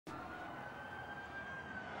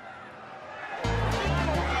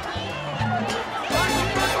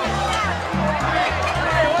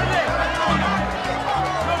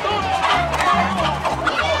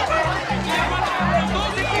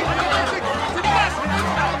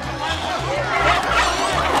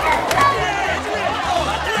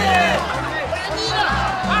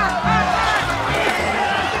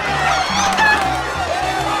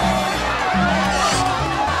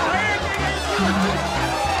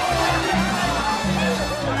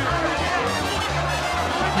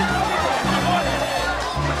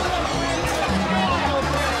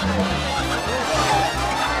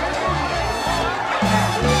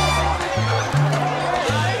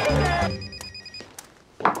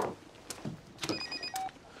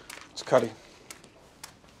Cuddy.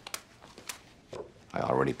 I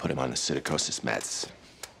already put him on the psittacosis meds.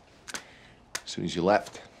 As soon as you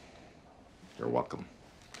left, you're welcome.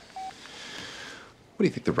 What do you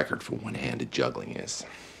think the record for one-handed juggling is?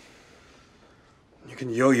 You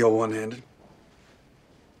can yo-yo one-handed.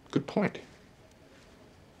 Good point.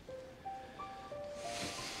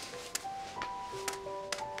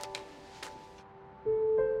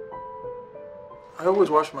 I always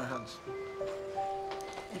wash my hands.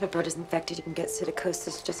 If a bird is infected, you can get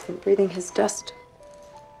psittacosis just from breathing his dust.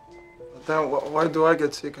 But then why do I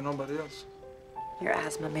get sick and nobody else? Your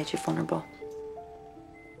asthma made you vulnerable.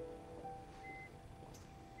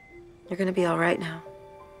 You're gonna be all right now.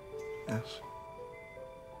 Yes.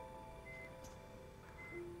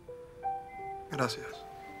 Gracias.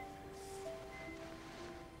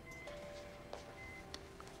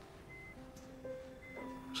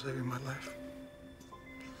 For saving my life.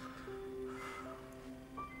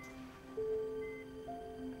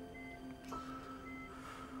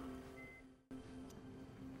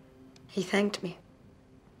 He thanked me.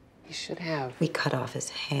 He should have. We cut off his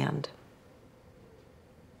hand.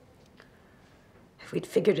 If we'd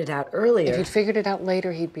figured it out earlier... If he'd figured it out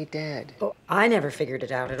later, he'd be dead. Oh, I never figured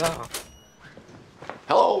it out at all.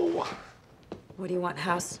 Hello. What do you want,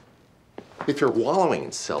 House? If you're wallowing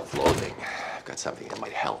in self-loathing, I've got something that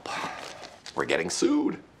might help. We're getting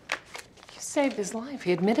sued. You saved his life.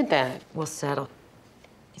 He admitted that. We'll settle.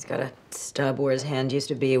 He's got a stub where his hand used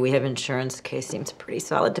to be. We have insurance. The case seems pretty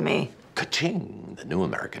solid to me. Ka-ching, the new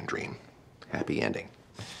American dream. Happy ending.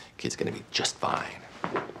 Kid's gonna be just fine.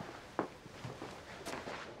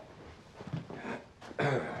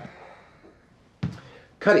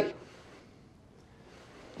 Cuddy.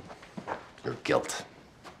 Your guilt.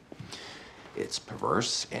 It's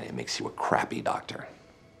perverse, and it makes you a crappy doctor.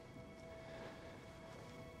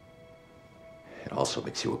 It also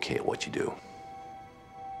makes you okay at what you do.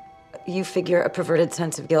 You figure a perverted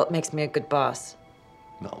sense of guilt makes me a good boss.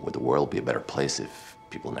 No, would the world be a better place if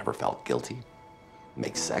people never felt guilty?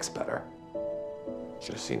 Makes sex better.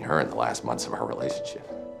 Should have seen her in the last months of our relationship.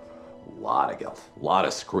 A lot of guilt, a lot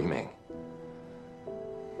of screaming.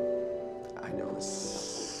 I know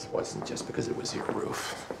this wasn't just because it was your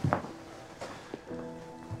roof.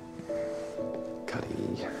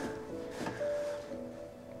 Cuddy,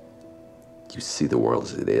 you see the world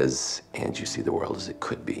as it is, and you see the world as it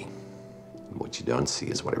could be. And what you don't see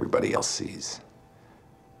is what everybody else sees.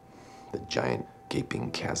 The giant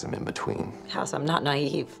gaping chasm in between. House, I'm not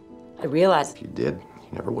naive. I realize... If you did, you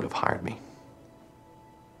never would have hired me.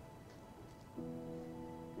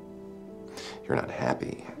 You're not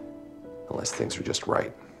happy unless things are just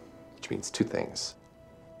right, which means two things.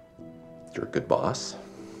 You're a good boss,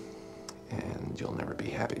 and you'll never be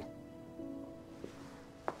happy.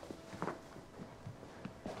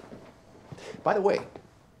 By the way,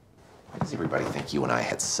 why does everybody think you and I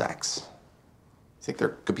had sex? You think there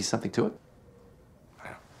could be something to it?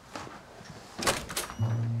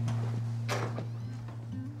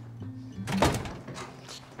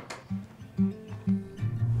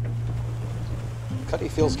 Cuddy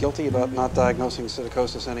feels guilty about not diagnosing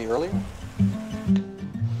psittacosis any earlier?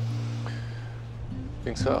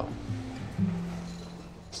 Think so?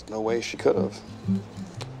 There's no way she could have.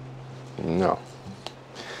 No.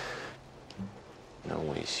 No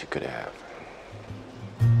way she could have.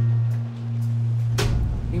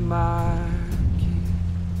 Be my key.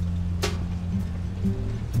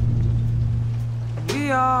 We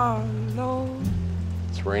are alone.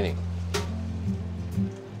 It's raining.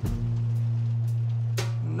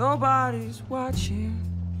 Nobody's watching.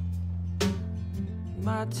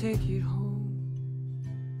 Might take it home.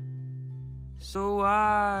 So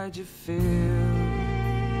why'd you fill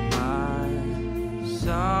my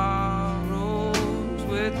sorrows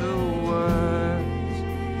with the words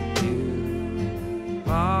you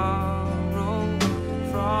borrowed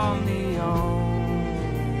from the only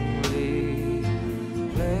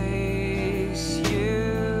place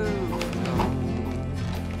you know?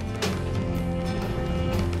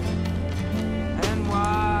 And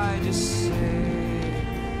why'd you say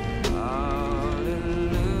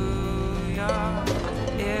hallelujah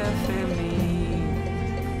if it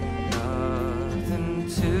means nothing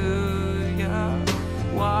to you?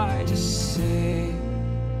 Why'd you say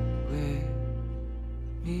with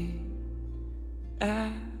me?